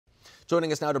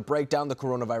Joining us now to break down the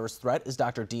coronavirus threat is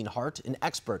Dr. Dean Hart, an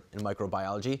expert in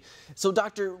microbiology. So,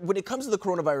 Doctor, when it comes to the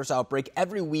coronavirus outbreak,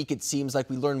 every week it seems like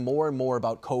we learn more and more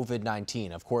about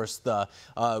COVID-19. Of course, the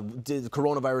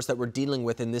coronavirus that we're dealing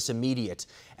with in this immediate.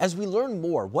 As we learn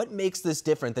more, what makes this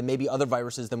different than maybe other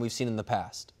viruses than we've seen in the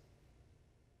past?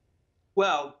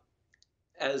 Well,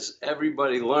 as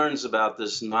everybody learns about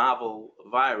this novel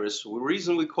virus, the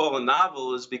reason we call it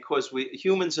novel is because we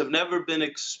humans have never been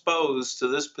exposed to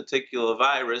this particular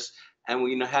virus, and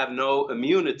we have no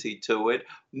immunity to it,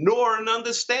 nor an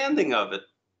understanding of it.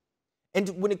 And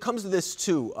when it comes to this,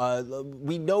 too,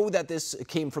 we know that this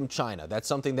came from China. That's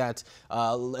something that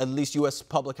at least U.S.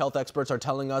 public health experts are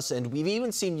telling us. And we've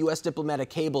even seen U.S. diplomatic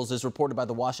cables, as reported by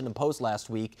the Washington Post last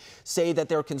week, say that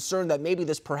they're concerned that maybe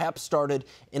this perhaps started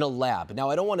in a lab. Now,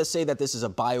 I don't want to say that this is a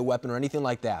bioweapon or anything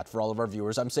like that for all of our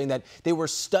viewers. I'm saying that they were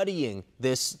studying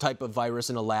this type of virus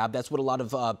in a lab. That's what a lot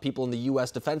of people in the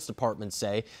U.S. Defense Department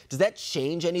say. Does that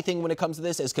change anything when it comes to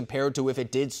this as compared to if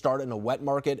it did start in a wet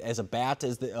market as a bat,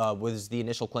 as was the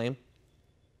initial claim?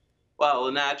 Well,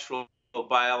 a natural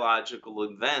biological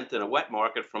event in a wet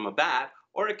market from a bat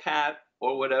or a cat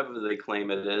or whatever they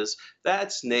claim it is,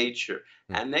 that's nature.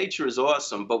 And nature is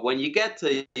awesome. But when you get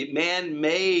to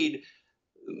man-made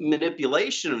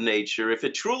manipulation of nature, if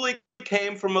it truly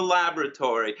came from a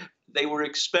laboratory, they were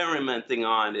experimenting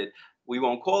on it, we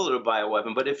won't call it a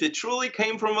bioweapon. But if it truly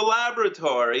came from a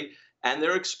laboratory and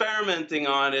they're experimenting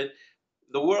on it,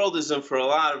 the world is in for a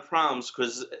lot of problems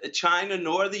because China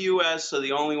nor the U.S. are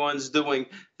the only ones doing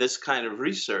this kind of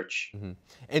research.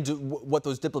 And what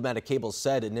those diplomatic cables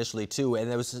said initially, too,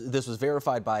 and this was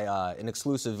verified by an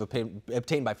exclusive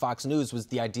obtained by Fox News, was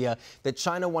the idea that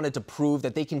China wanted to prove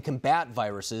that they can combat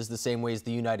viruses the same way as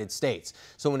the United States.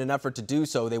 So in an effort to do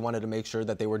so, they wanted to make sure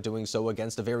that they were doing so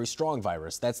against a very strong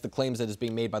virus. That's the claims that is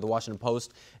being made by the Washington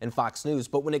Post and Fox News.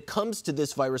 But when it comes to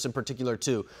this virus in particular,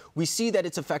 too, we see that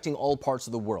it's affecting all parts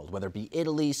of the world, whether it be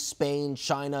Italy, Spain,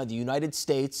 China, the United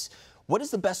States. What is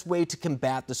the best way to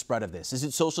combat the spread of this? Is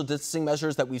it social distancing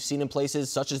measures that we've seen in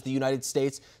places such as the United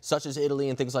States, such as Italy,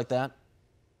 and things like that?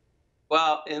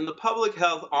 Well, in the public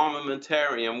health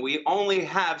armamentarium, we only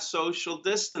have social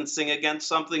distancing against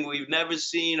something we've never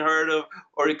seen, heard of,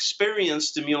 or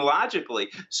experienced immunologically.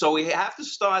 So we have to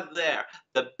start there.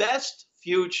 The best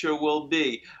future will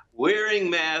be wearing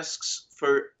masks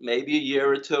for maybe a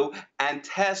year or two and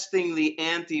testing the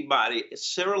antibody.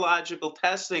 Serological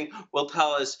testing will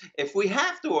tell us if we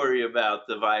have to worry about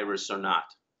the virus or not.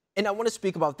 And I want to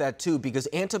speak about that, too, because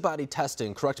antibody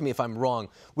testing, correct me if I'm wrong,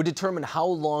 would determine how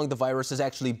long the virus has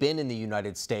actually been in the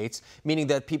United States, meaning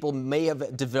that people may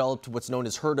have developed what's known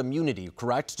as herd immunity,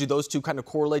 correct? Do those two kind of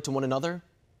correlate to one another?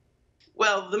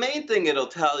 Well, the main thing it'll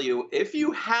tell you, if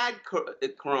you had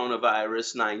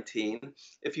coronavirus 19,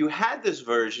 if you had this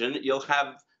version, you'll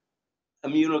have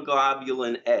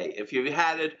immunoglobulin A. If you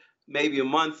had it maybe a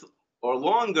month or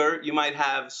longer, you might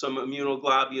have some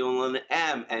immunoglobulin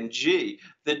M and G.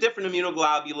 They're different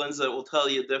immunoglobulins that will tell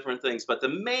you different things. But the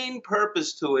main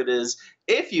purpose to it is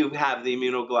if you have the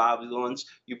immunoglobulins,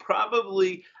 you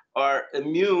probably are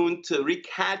immune to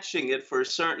recatching it for a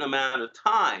certain amount of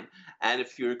time. And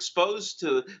if you're exposed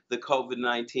to the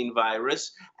COVID-19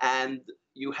 virus and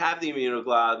you have the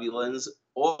immunoglobulins,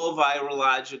 all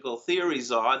virological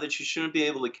theories are that you shouldn't be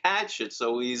able to catch it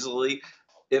so easily,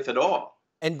 if at all,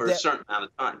 And for a certain amount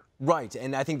of time. Right,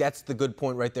 and I think that's the good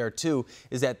point right there, too,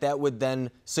 is that that would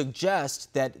then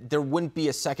suggest that there wouldn't be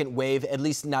a second wave, at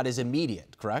least not as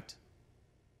immediate, correct?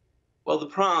 Well, the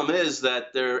problem is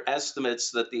that there are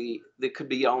estimates that there could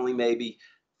be only maybe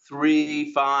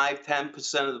 3, 5,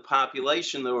 10% of the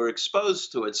population that were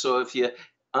exposed to it. So if you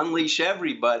unleash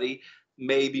everybody,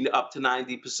 maybe up to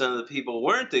 90% of the people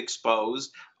weren't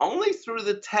exposed, only through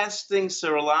the testing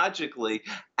serologically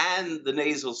and the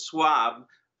nasal swab,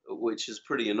 which is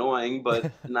pretty annoying,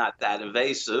 but not that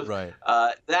invasive. Right.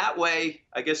 That way,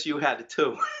 I guess you had it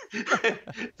too.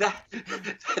 that,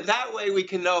 that way we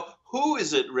can know who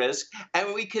is at risk,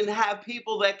 and we can have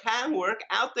people that can work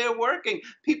out there working.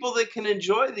 People that can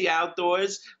enjoy the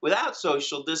outdoors without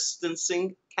social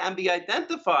distancing can be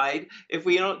identified if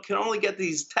we can only get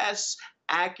these tests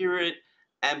accurate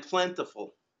and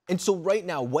plentiful. And so right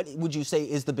now, what would you say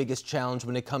is the biggest challenge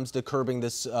when it comes to curbing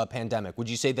this pandemic? Would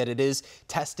you say that it is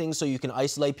testing so you can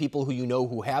isolate people who you know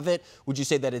who have it? Would you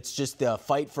say that it's just the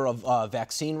fight for a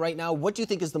vaccine right now? What do you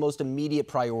think is the most immediate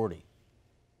priority?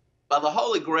 Well, the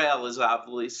holy grail is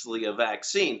obviously a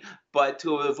vaccine, but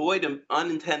to avoid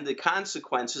unintended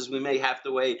consequences, we may have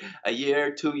to wait a year,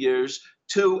 2 years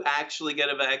to actually get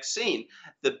a vaccine.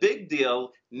 The big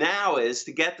deal now is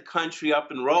to get the country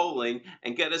up and rolling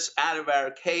and get us out of our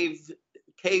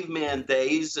caveman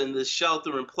days and the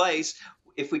shelter in place,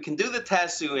 if we can do the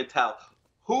testing and tell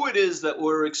who it is that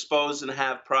were exposed and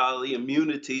have probably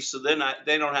immunity, so they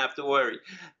don't have to worry.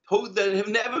 Who that have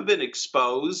never been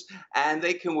exposed and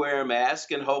they can wear a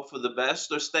mask and hope for the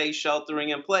best or stay sheltering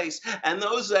in place. And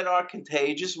those that are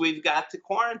contagious, we've got to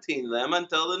quarantine them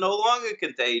until they're no longer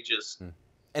contagious.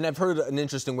 And I've heard an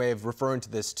interesting way of referring to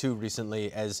this, too,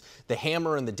 recently as the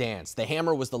hammer and the dance. The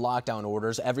hammer was the lockdown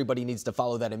orders. Everybody needs to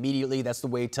follow that immediately. That's the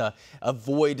way to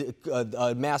avoid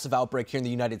a massive outbreak here in the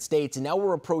United States. And now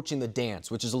we're approaching the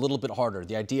dance, which is a little bit harder.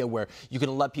 The idea where you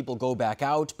can let people go back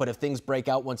out, but if things break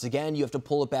out once again, you have to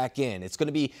pull it back in. It's going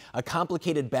to be a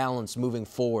complicated balance moving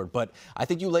forward. But I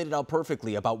think you laid it out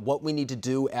perfectly about what we need to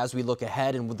do as we look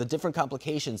ahead and with the different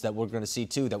complications that we're going to see,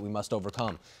 too, that we must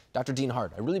overcome. Dr. Dean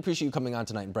Hart, I really appreciate you coming on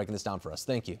tonight and breaking this down for us.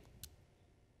 Thank you.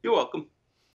 You're welcome.